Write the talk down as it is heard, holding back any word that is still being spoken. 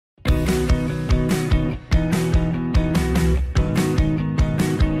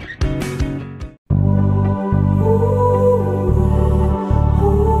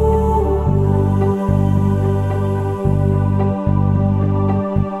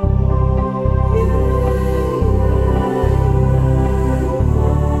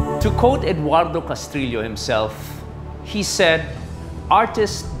quote Eduardo Castrillo himself, he said,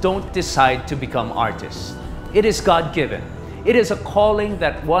 "Artists don't decide to become artists. It is God-given. It is a calling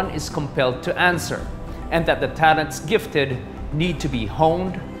that one is compelled to answer, and that the talents gifted need to be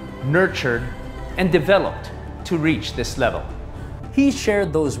honed, nurtured, and developed to reach this level." He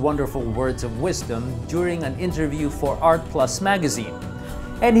shared those wonderful words of wisdom during an interview for Art Plus magazine,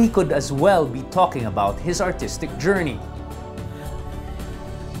 and he could as well be talking about his artistic journey.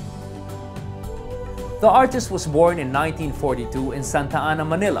 The artist was born in 1942 in Santa Ana,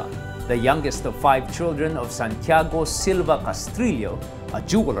 Manila, the youngest of 5 children of Santiago Silva Castrillo, a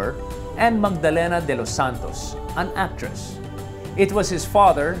jeweler, and Magdalena de los Santos, an actress. It was his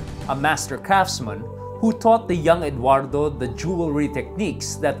father, a master craftsman, who taught the young Eduardo the jewelry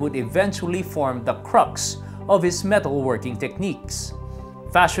techniques that would eventually form the crux of his metalworking techniques.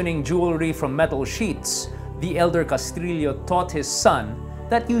 Fashioning jewelry from metal sheets, the elder Castrillo taught his son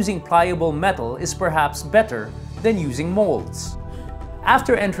that using pliable metal is perhaps better than using molds.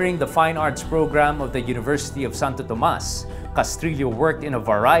 After entering the Fine Arts program of the University of Santo Tomas, Castrillo worked in a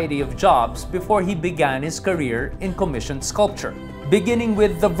variety of jobs before he began his career in commissioned sculpture, beginning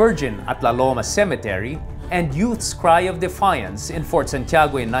with the Virgin at La Loma Cemetery and Youth's Cry of Defiance in Fort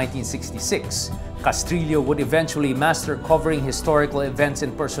Santiago in 1966. Castrillo would eventually master covering historical events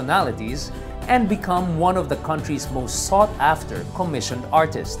and personalities and become one of the country's most sought-after commissioned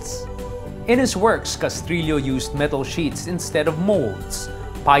artists. In his works, Castrillo used metal sheets instead of molds,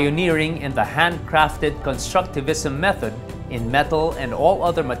 pioneering in the handcrafted constructivism method in metal and all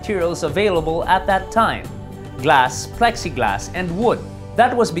other materials available at that time: glass, plexiglass, and wood.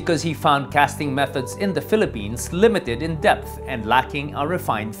 That was because he found casting methods in the Philippines limited in depth and lacking a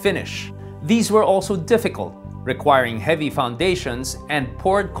refined finish. These were also difficult, requiring heavy foundations and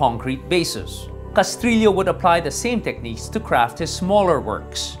poured concrete bases. Castrillo would apply the same techniques to craft his smaller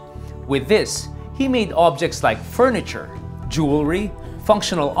works. With this, he made objects like furniture, jewelry,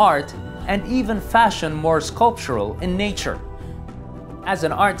 functional art, and even fashion more sculptural in nature. As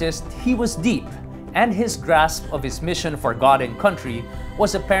an artist, he was deep, and his grasp of his mission for God and country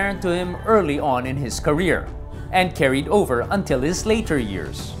was apparent to him early on in his career, and carried over until his later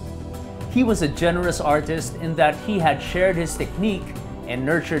years. He was a generous artist in that he had shared his technique and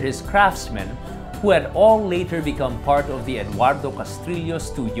nurtured his craftsmen, who had all later become part of the Eduardo Castrillo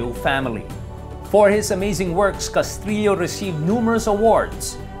Studio family. For his amazing works, Castrillo received numerous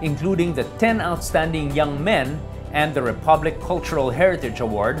awards, including the 10 Outstanding Young Men and the Republic Cultural Heritage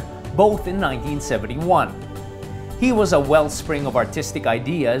Award, both in 1971. He was a wellspring of artistic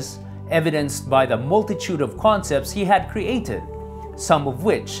ideas, evidenced by the multitude of concepts he had created, some of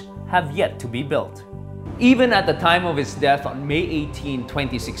which have yet to be built. Even at the time of his death on May 18,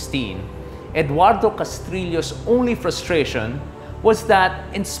 2016, Eduardo Castrillo's only frustration was that,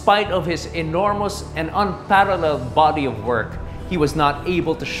 in spite of his enormous and unparalleled body of work, he was not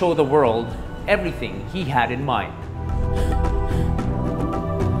able to show the world everything he had in mind.